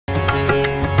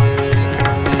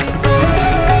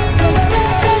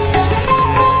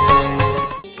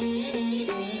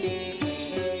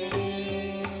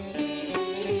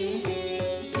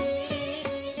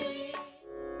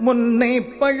முன்னை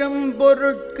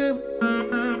பழம்பொருட்கு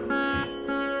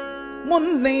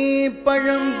முன்னை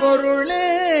பழம்பொருளே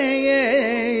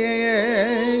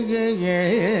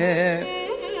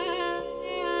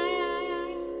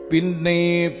பின்னை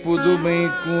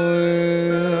புதுமைக்கு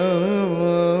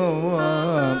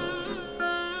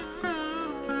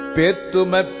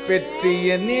பெத்துமப்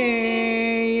பெற்றியனே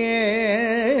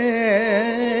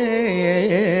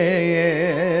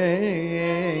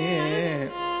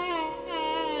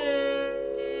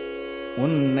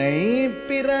உன்னை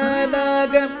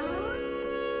பிரானாக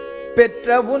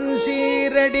பெற்ற உன்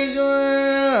சீரடியோ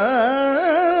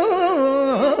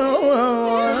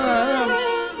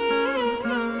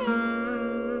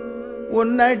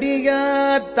உன்னடியா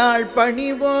தாழ்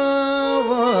பணிவோ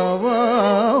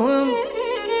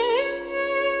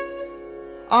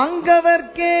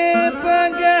அங்கவர்க்கே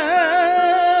பக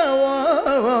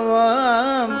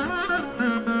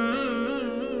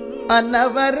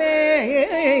அன்னவரே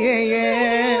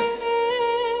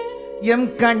எம்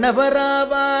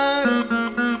கணவராவார்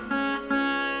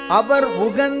அவர்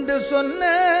உகந்து சொன்ன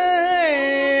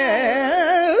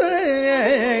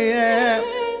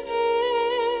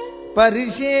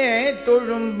பரிசே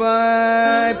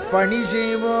தொழும்பாய் பணி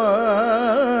செய்வோம்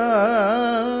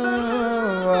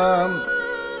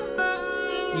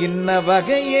இன்ன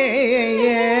வகையே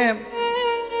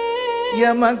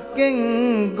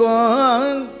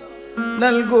எமக்கெங்கோன்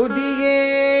நல்குதியே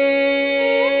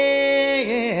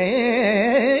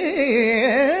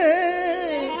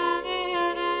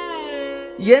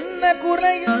என்ன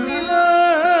குறையும் இலோ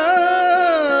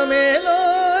மேலோரெம்பாவாய்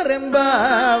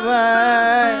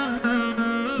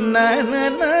நன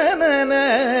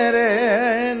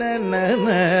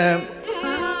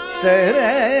தர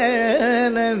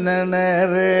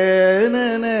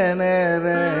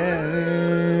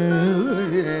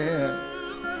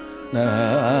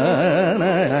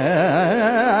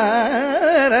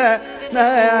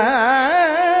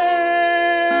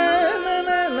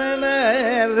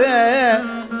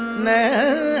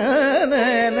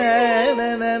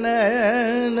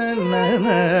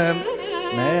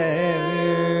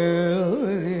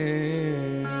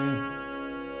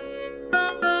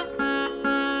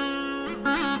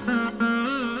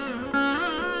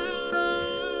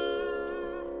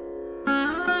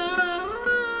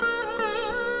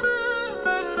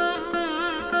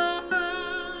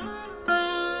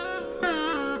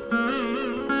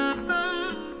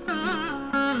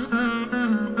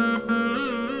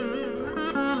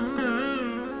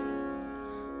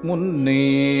முன்னே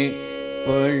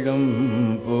பழம்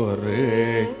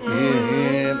பொருட்கே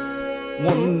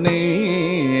முன்னே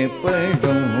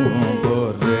பழம்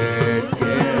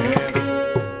பொருட்கே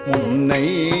முன்னை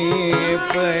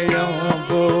பழம்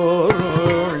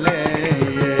பொருளே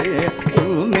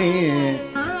முன்னே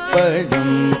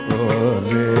பழம்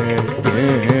பொருட்கே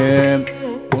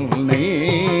முன்னை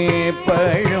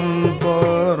பழம்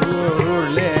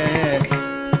பொருளே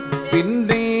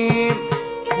பின்னே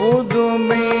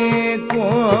புதுமை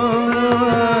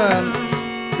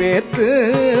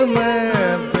பேத்தும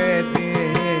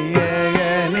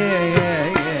பெற்றியனே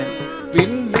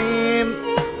பின்னே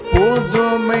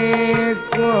புதுமை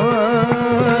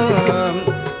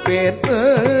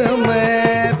பேத்தும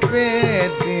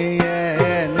பெற்றியனே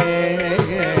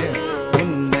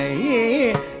உன்னை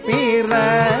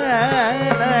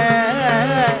பிரான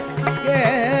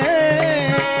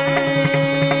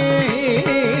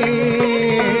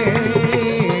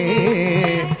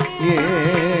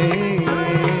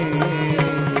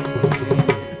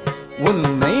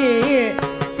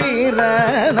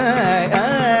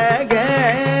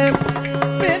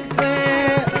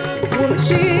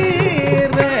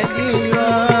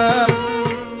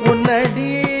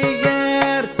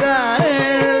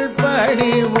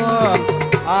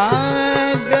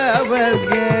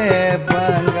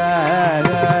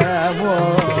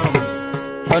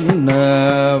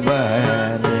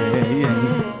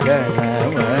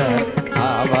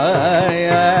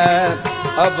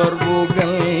அவர்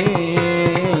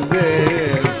புகழ்ந்து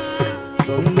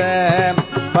சொன்ன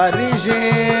பரிசே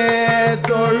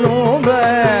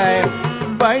தொழும்பாய்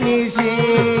பணி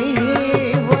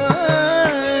செய்வோம்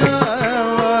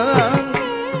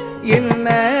இன்ன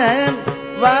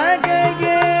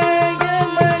வகையே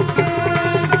எமக்கெங்கோன்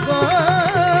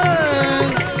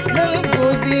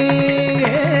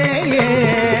நல்குதியே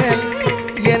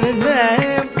என்ன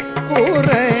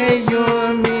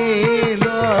குறையும்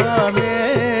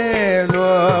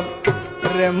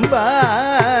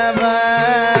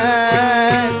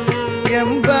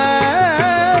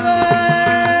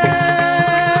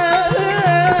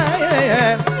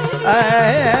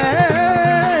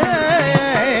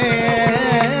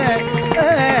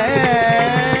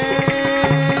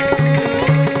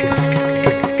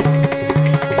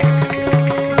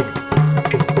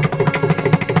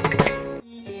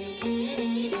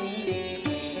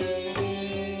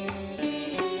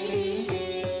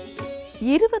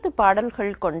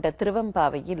பாடல்கள் கொண்ட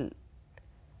திருவெம்பாவையில்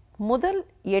முதல்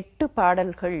 8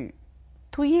 பாடல்கள்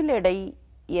துயிலெடை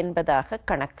என்பதாக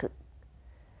கணக்கு.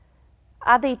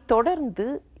 அதைத் தொடர்ந்து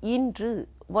இன்று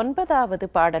 9வது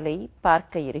பாடலை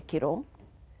பார்க்க இருக்கிறோம்.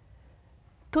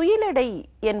 துயிலெடை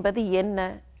என்பது என்ன?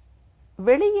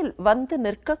 வெளியில் வந்து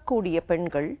நிற்கக்கூடிய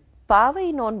பெண்கள் பாவை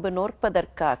நோன்பு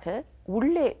நோற்பதற்காக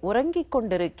உள்ளே உறங்கிக்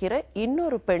கொண்டிருக்கிற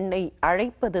இன்னொரு பெண்ணை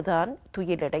அழைப்பதுதான்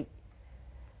துயிலெடை.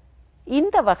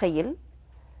 இந்த வகையில்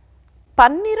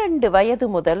 12 வயது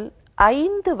முதல்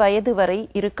 5 வயது வரை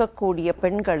இருக்கக்கூடிய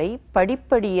பெண்களை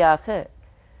படிப்படியாக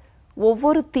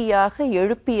ஒவ்வொருத்தியாக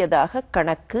எழுப்பியதாக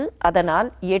கணக்கு. அதனால்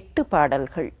 8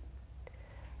 பாடல்கள்.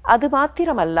 அது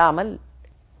மாத்திரமல்லாமல்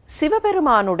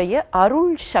சிவபெருமானுடைய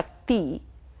அருள் சக்தி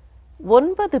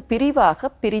 9 பிரிவாக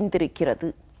பிரிந்திருக்கிறது.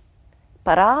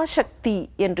 பராசக்தி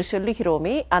என்று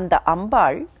சொல்லுகிறோமே, அந்த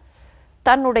அம்பாள்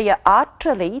தன்னுடைய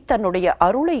ஆற்றலை, தன்னுடைய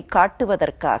அருளை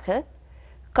காட்டுவதற்காக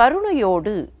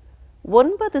கருணையோடு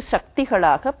 9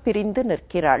 சக்திகளாக பிரிந்து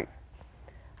நிற்கிறாள்.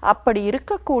 அப்படி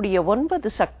இருக்கக்கூடிய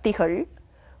 9 சக்திகள்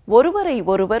ஒருவரை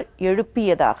ஒருவர்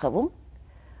எழுப்பியதாகவும்,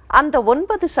 அந்த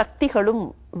 9 சக்திகளும்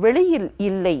வெளியில்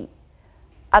இல்லை,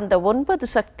 அந்த 9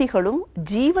 சக்திகளும்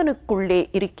ஜீவனுக்குள்ளே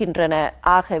இருக்கின்றன.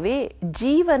 ஆகவே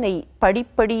ஜீவனை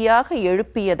படிப்படியாக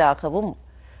எழுப்பியதாகவும்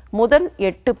முதல்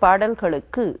 8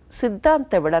 பாடல்களுக்கு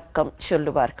சித்தாந்த விளக்கம்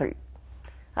சொல்லுவார்கள்.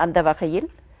 அந்த வகையில்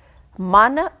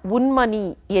மன உன்மணி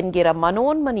என்கிற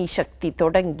மனோன்மணி சக்தி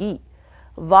தொடங்கி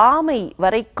வாமை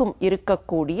வரைக்கும்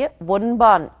இருக்கக்கூடிய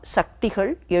 9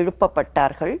 சக்திகள்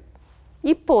எழுப்பப்பட்டார்கள்.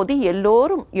 இப்போது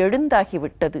எல்லோரும்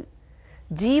எழுந்தாகிவிட்டது.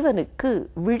 ஜீவனுக்கு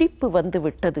விழிப்பு வந்து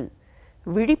விட்டது.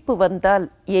 விழிப்பு வந்தால்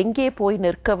எங்கே போய்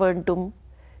நிற்க வேண்டும்?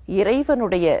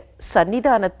 இறைவனுடைய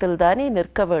சன்னிதானத்தில் தானே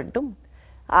நிற்க வேண்டும்.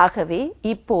 ஆகவே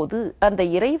இப்போது அந்த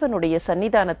இறைவனுடைய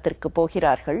சன்னிதானத்திற்கு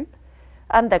போகிறார்கள்.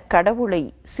 அந்த கடவுளை,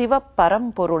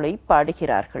 சிவபரம்பொருளை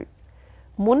பாடுகிறார்கள்.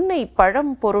 முன்னை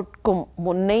பழம்பொருட்கும்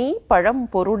முன்னை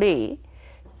பழம்பொருளே,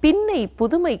 பின்னை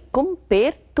புதுமைக்கும்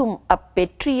பேர்த்தும்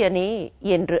அப்பெற்றியனே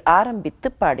என்று ஆரம்பித்து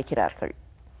பாடுகிறார்கள்.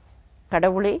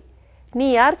 கடவுளே, நீ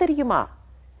யார் தெரியுமா?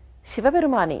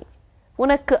 சிவபெருமானே,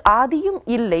 உனக்கு ஆதியும்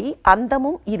இல்லை,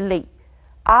 அந்தமும் இல்லை.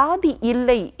 ஆதி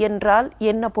இல்லை என்றால்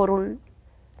என்ன பொருள்?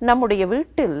 நம்முடைய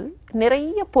வீட்டில்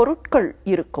நிறைய பொருட்கள்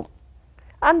இருக்கும்.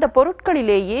 அந்த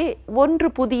பொருட்களிலேயே ஒன்று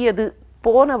புதியது,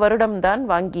 போன வருடம்தான்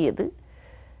வாங்கியது.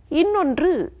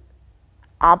 இன்னொன்று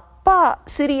அப்பா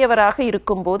சிறியவராக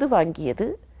இருக்கும்போது வாங்கியது.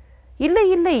 இல்லை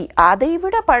இல்லை,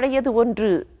 அதைவிட பழையது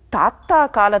ஒன்று, தாத்தா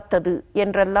காலத்தது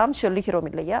என்றெல்லாம் சொல்லுகிறோம்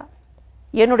இல்லையா?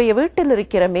 என்னுடைய வீட்டில்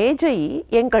இருக்கிற மேஜை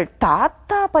எங்கள்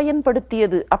தாத்தா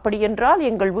பயன்படுத்தியது, அப்படி என்றால்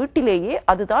எங்கள் வீட்டிலேயே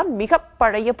அதுதான் மிக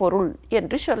பழைய பொருள்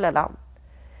என்று சொல்லலாம்.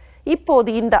 இப்போது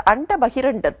இந்த அண்ட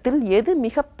பகிரண்டத்தில் எது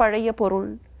மிக பழைய பொருள்?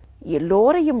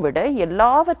 எல்லோரையும் விட,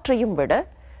 எல்லாவற்றையும் விட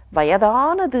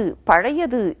வயதானது,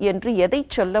 பழையது என்று எதை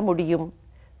சொல்ல முடியும்?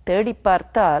 தேடி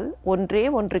பார்த்தால் ஒன்றே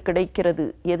ஒன்று கிடைக்கிறது.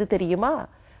 எது தெரியுமா?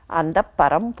 அந்த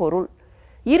பரம்பொருள்.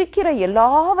 இருக்கிற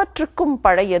எல்லாவற்றுக்கும்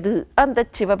பழையது அந்த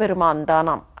சிவபெருமான்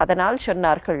தானாம். அதனால்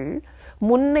சொன்னார்கள்,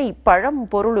 முன்னை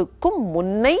பழம்பொருளுக்கும்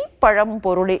முன்னை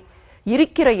பழம்பொருளே.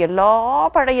 இருக்கிற எல்லா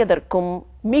பழையதற்கும்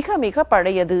மிக மிக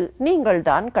பழையது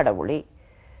நீங்கள்தான் கடவுளே.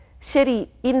 சரி,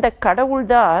 இந்த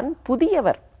கடவுள்தான்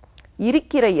புதியவர்.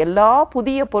 இருக்கிற எல்லா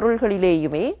புதிய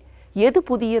பொருள்களிலேயுமே எது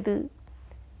புதியது?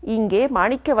 இங்கே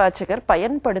மாணிக்கவாசகர்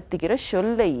பயன்படுத்துகிற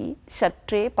சொல்லை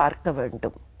சற்றே பார்க்க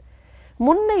வேண்டும்.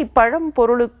 முன்னை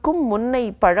பழம்பொருளுக்கும் முன்னை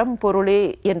பழம்பொருளே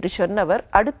என்று சொன்னவர்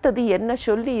அடுத்தது என்ன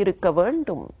சொல்லி இருக்க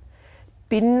வேண்டும்?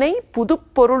 பின்னை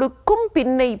புதுப்பொருளுக்கும்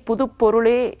பின்னை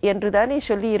புதுப்பொருளே என்றுதானே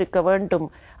சொல்லி இருக்க வேண்டும்.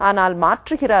 ஆனால்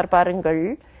மாற்றுகிறார் பாருங்கள்,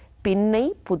 பின்னை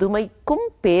புதுமைக்கும்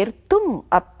பேர்த்தும்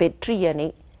அப்பெற்றியனே.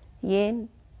 ஏன்?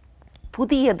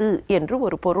 புதியது என்று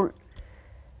ஒரு பொருள்.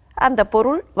 அந்த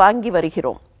பொருள் வாங்கி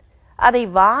வருகிறோம். அதை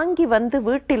வாங்கி வந்து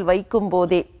வீட்டில் வைக்கும்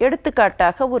போதே,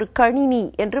 எடுத்துக்காட்டாக ஒரு கணினி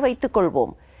என்று வைத்துக்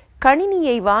கொள்வோம்.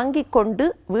 கணினியை வாங்கி கொண்டு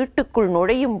வீட்டுக்குள்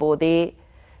நுழையும் போதே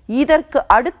இதற்கு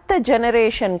அடுத்த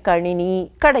ஜெனரேஷன் கணினி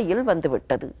கடையில்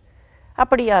வந்துவிட்டது.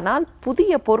 அப்படியானால்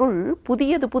புதிய பொருள்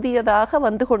புதியது புதியதாக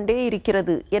வந்து கொண்டே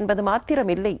இருக்கிறது என்பது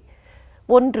மாத்திரமில்லை,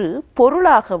 ஒன்று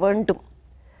பொருளாக வேண்டும்.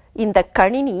 இந்த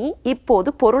கணினி இப்போது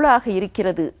பொருளாக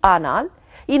இருக்கிறது. ஆனால்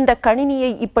இந்த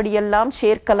கணினியை இப்படியெல்லாம்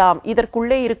சேர்க்கலாம்,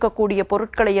 இதற்குள்ளே இருக்கக்கூடிய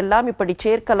பொருட்களை எல்லாம் இப்படி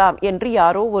சேர்க்கலாம் என்று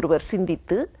யாரோ ஒருவர்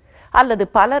சிந்தித்து, அல்லது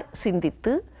பலர்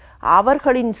சிந்தித்து,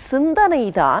 அவர்களின்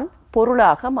சிந்தனைதான்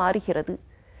பொருளாக மாறுகிறது.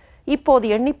 இப்போது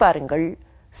எண்ணி பாருங்கள்,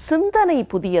 சிந்தனை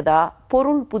புதியதா,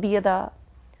 பொருள் புதியதா?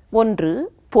 ஒன்று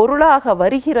பொருளாக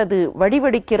வருகிறது,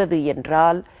 வடிவெடுக்கிறது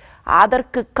என்றால்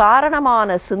அதற்கு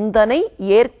காரணமான சிந்தனை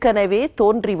ஏற்கனவே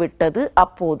தோன்றிவிட்டது,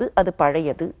 அப்போது அது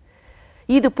பழையது.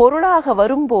 இது பொருளாக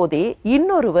வரும்போதே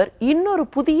இன்னொருவர் இன்னொரு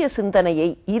புதிய சிந்தனையை,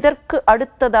 இதற்கு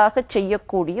அடுத்ததாக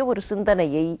செய்யக்கூடிய ஒரு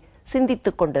சிந்தனையை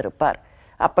சிந்தித்துக் கொண்டிருப்பார்.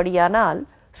 அப்படியானால்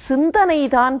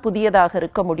சிந்தனைதான் புதியதாக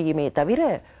இருக்க முடியுமே தவிர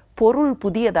பொருள்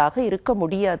புதியதாக இருக்க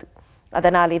முடியாது.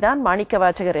 அதனாலேதான்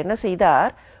மாணிக்கவாசகர் என்ன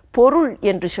செய்தார்? பொருள்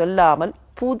என்று சொல்லாமல்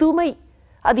புதுமை,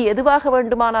 அது எதுவாக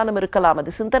வேண்டுமானாலும் இருக்கலாம்,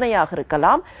 அது சிந்தனையாக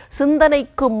இருக்கலாம்,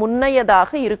 சிந்தனைக்கு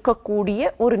முன்னையதாக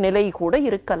இருக்கக்கூடிய ஒரு நிலை கூட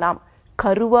இருக்கலாம்,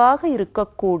 கருவாக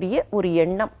இருக்கக்கூடிய ஒரு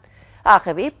எண்ணம்.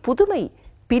 ஆகவே புதுமை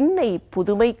பின்னை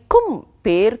புதுமைக்கும்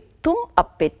பேர்த்தும்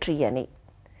அப்பெற்றியனே.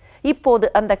 இப்போது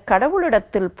அந்த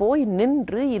கடவுளிடத்தில் போய்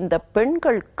நின்று இந்த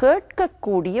பெண்கள்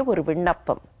கேட்கக்கூடிய ஒரு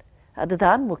விண்ணப்பம்,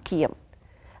 அதுதான் முக்கியம்.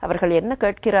 அவர்கள் என்ன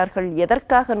கேட்கிறார்கள்?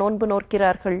 எதற்காக நோன்பு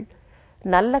நோக்கிறார்கள்?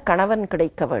 நல்ல கணவன்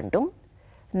கிடைக்க வேண்டும்,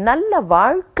 நல்ல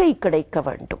வாழ்க்கை கிடைக்க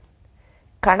வேண்டும்.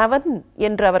 கணவன்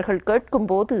என்று அவர்கள்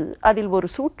கேட்கும்போது அதில் ஒரு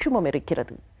சூட்சுமம்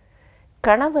இருக்கிறது.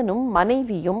 கணவனும்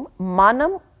மனைவியும்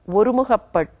மனம்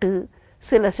ஒருமுகப்பட்டு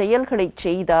சில செயல்களை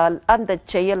செய்தால் அந்த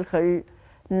செயல்கள்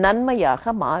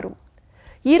நன்மையாக மாறும்.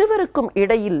 இருவருக்கும்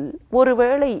இடையில்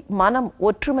ஒருவேளை மனம்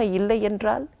ஒற்றுமை இல்லை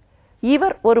என்றால்,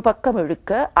 இவர் ஒரு பக்கம்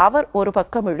இழுக்க அவர் ஒரு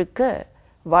பக்கம் இழுக்க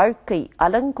வாழ்க்கை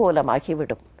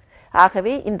அலங்கோலமாகிவிடும்.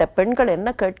 ஆகவே இந்த பெண்கள் என்ன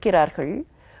கேட்கிறார்கள்?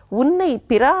 உன்னை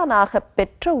பிரானாக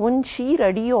பெற்ற உன்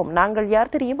சீரடியோம். நாங்கள்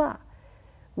யார் தெரியுமா?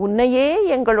 உன்னையே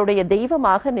எங்களுடைய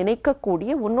தெய்வமாக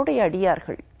நினைக்கக்கூடிய உன்னுடைய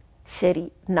அடியார்கள். சரி,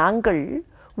 நாங்கள்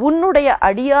உன்னுடைய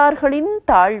அடியார்களின்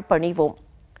தாழ் பணிவோம்.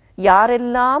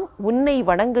 யாரெல்லாம் உன்னை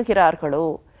வணங்குகிறார்களோ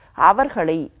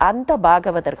அவர்களை, அந்த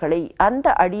பாகவதர்களை, அந்த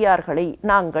அடியார்களை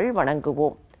நாங்கள்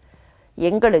வணங்குவோம்.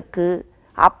 எங்களுக்கு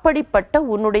அப்படிப்பட்ட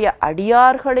உன்னுடைய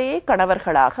அடியார்களே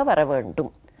கணவர்களாக வர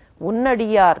வேண்டும்.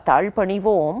 உன்னடியார்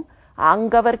தாழ்பணிவோம்,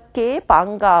 ஆங்கவர்க்கே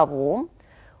பாங்காவோம்,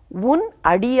 உன்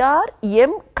அடியார்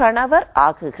எம் கணவர்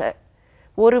ஆகுக.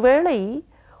 ஒருவேளை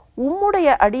உம்முடைய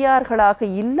அடியார்களாக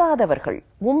இல்லாதவர்கள்,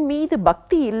 மீது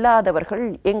பக்தி இல்லாதவர்கள்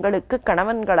எங்களுக்கு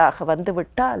கணவன்களாக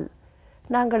வந்துவிட்டால்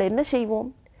நாங்கள் என்ன செய்வோம்?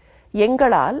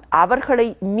 எங்களால் அவர்களை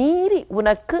மீறி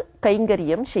உனக்கு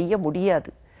கைங்கரியம் செய்ய முடியாது.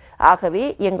 ஆகவே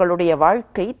எங்களுடைய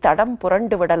வாழ்க்கை தடம்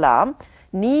புரண்டு விடலாம்.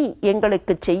 நீ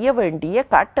எங்களுக்கு செய்ய வேண்டிய,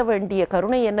 காட்ட வேண்டிய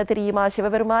கருணை என்ன தெரியுமா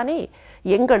சிவபெருமானே?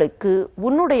 எங்களுக்கு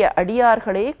உன்னுடைய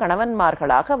அடியார்களே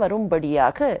கணவன்மார்களாக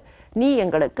வரும்படியாக நீ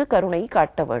எங்களுக்கு கருணை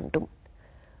காட்ட வேண்டும்.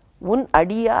 உன்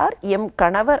அடியார் எம்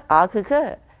கணவர் ஆகுக,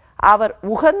 அவர்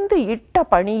உகந்து இட்ட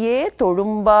பணியே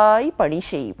தொழும்பாய் பணி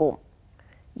செய்வோம்.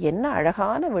 என்ன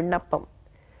அழகான விண்ணப்பம்!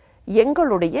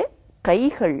 எங்களுடைய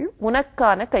கைகள்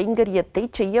உனக்கான கைங்கரியத்தை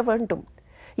செய்ய வேண்டும்.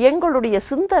 எங்களுடைய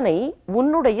சிந்தனை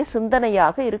உன்னுடைய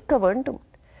சிந்தனையாக இருக்க வேண்டும்.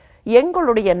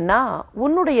 எங்களுடைய நா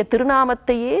உன்னுடைய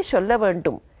திருநாமத்தையே சொல்ல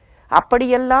வேண்டும்.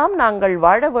 அப்படியெல்லாம் நாங்கள்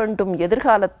வாழ வேண்டும்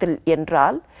எதிர்காலத்தில்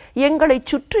என்றால், எங்களை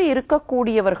சுற்றி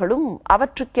இருக்கக்கூடியவர்களும்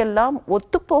அவற்றுக்கெல்லாம்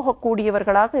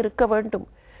ஒத்துப்போகக்கூடியவர்களாக இருக்க வேண்டும்.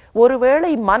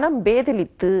 ஒருவேளை மனம்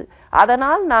பேதலித்து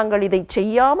அதனால் நாங்கள் இதை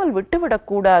செய்யாமல்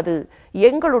விட்டுவிடக்கூடாது.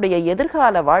 எங்களுடைய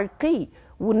எதிர்கால வாழ்க்கை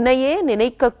உன்னையே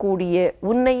நினைக்கக்கூடிய,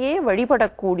 உன்னையே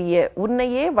வழிபடக்கூடிய,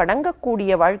 உன்னையே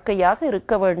வணங்கக்கூடிய வாழ்க்கையாக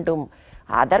இருக்க வேண்டும்.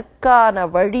 அதற்கான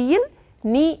வழியில்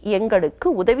நீ எங்களுக்கு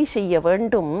உதவி செய்ய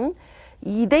வேண்டும்.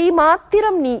 இதை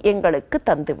மாத்திரம் நீ எங்களுக்கு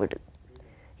தந்துவிடு.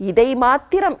 இதை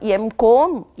மாத்திரம்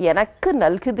எம்கோன் எனக்கு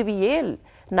நல்குதுவியேல்,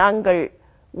 நாங்கள்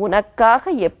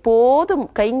உனக்காக எப்போதும்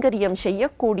கைங்கரியம்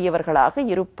செய்யக்கூடியவர்களாக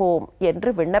இருப்போம் என்று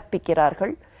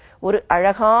விண்ணப்பிக்கிறார்கள். ஒரு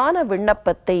அழகான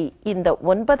விண்ணப்பத்தை இந்த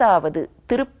 9வது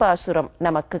திருப்பாசுரம்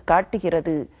நமக்கு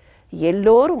காட்டுகிறது.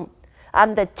 எல்லோரும்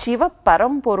அந்த சிவ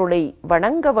பரம்பொருளை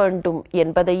வணங்க வேண்டும்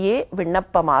என்பதையே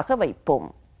விண்ணப்பமாக வைப்போம்.